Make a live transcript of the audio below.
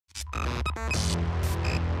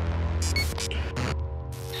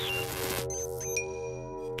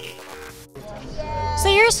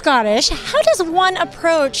you're Scottish. How does one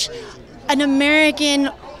approach an American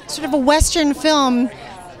sort of a Western film,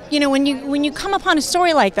 you know, when you come upon a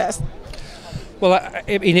story like this? Well,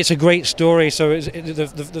 I mean, it's a great story. So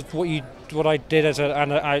what I did as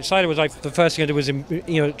an outsider was the first thing I did was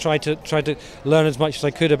try to learn as much as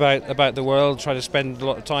I could about the world. Try to spend a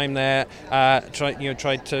lot of time there. Try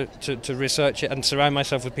to research it and surround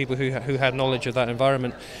myself with people who had knowledge of that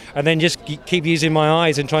environment, and then just keep using my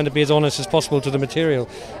eyes and trying to be as honest as possible to the material.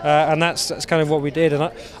 And that's kind of what we did.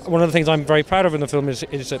 And one of the things I'm very proud of in the film is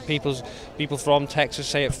that people from Texas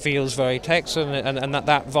say it feels very Texan, and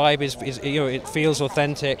that vibe is it feels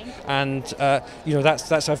authentic, and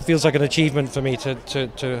that feels like an achievement for me to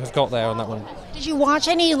have got there on that one. Did you watch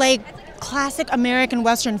any like classic American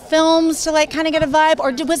Western films to like kind of get a vibe,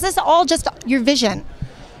 or was this all just your vision?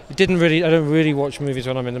 I don't really watch movies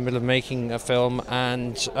when I'm in the middle of making a film,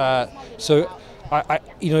 and so I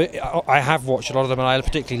have watched a lot of them, and I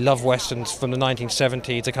particularly love westerns from the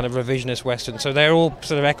 1970s, a kind of revisionist western. So they're all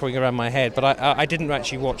sort of echoing around my head, but I didn't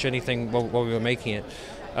actually watch anything while we were making it.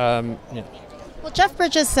 Yeah. Well, Jeff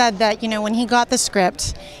Bridges said that, when he got the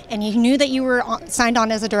script and he knew that you were signed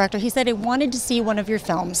on as a director, he said he wanted to see one of your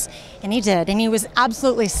films, and he did, and he was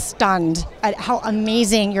absolutely stunned at how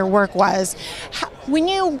amazing your work was. When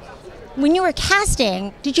you were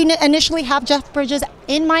casting, did you initially have Jeff Bridges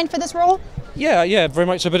in mind for this role? Yeah, very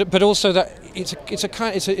much so. But also that it's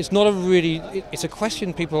a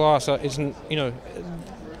question people ask that isn't,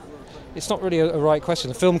 it's not really a right question.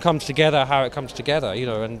 The film comes together how it comes together,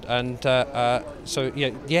 so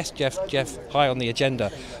yes, Jeff high on the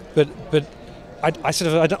agenda, but I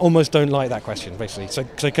almost don't like that question basically. So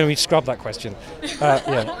can we scrub that question?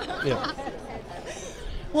 Yeah.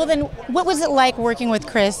 Well, then, what was it like working with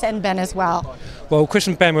Chris and Ben as well? Well, Chris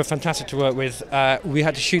and Ben were fantastic to work with. We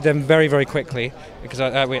had to shoot them very, very quickly because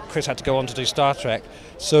Chris had to go on to do Star Trek.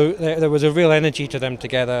 So there was a real energy to them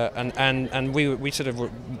together, and we sort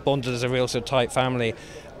of bonded as a real sort of tight family.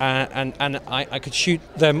 And I could shoot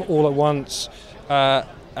them all at once,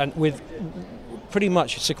 and with pretty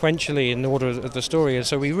much sequentially in order of the story. And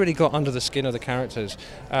so we really got under the skin of the characters,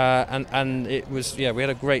 and it was we had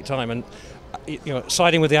a great time. And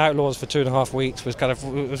siding with the Outlaws for 2.5 weeks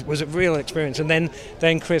was a real experience. And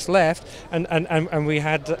then Chris left, and we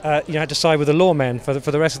had to side with the lawmen for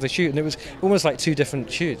the rest of the shoot, and it was almost like two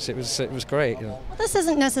different shoots. It was great. Well, this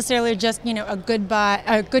isn't necessarily just a good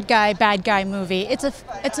guy bad guy movie. It's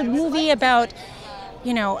a movie about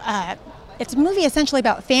it's a movie essentially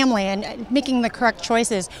about family and making the correct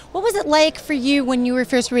choices. What was it like for you when you were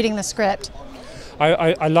first reading the script?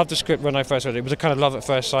 I loved the script when I first read it. It was a kind of love at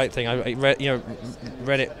first sight thing. I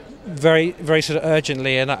read it very, very sort of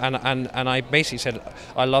urgently, and I basically said,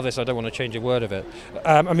 I love this. I don't want to change a word of it.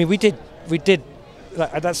 We did.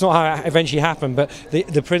 That's not how it eventually happened, but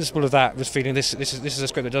the principle of that was feeling this is a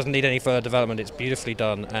script that doesn't need any further development. It's beautifully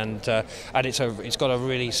done, and it's got a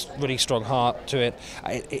really, really strong heart to it.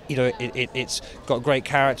 It's got great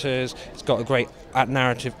characters. It's got a great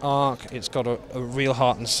narrative arc. It's got a real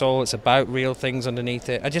heart and soul. It's about real things underneath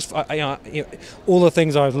it. All the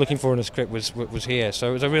things I was looking for in a script was here.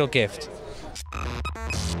 So it was a real gift.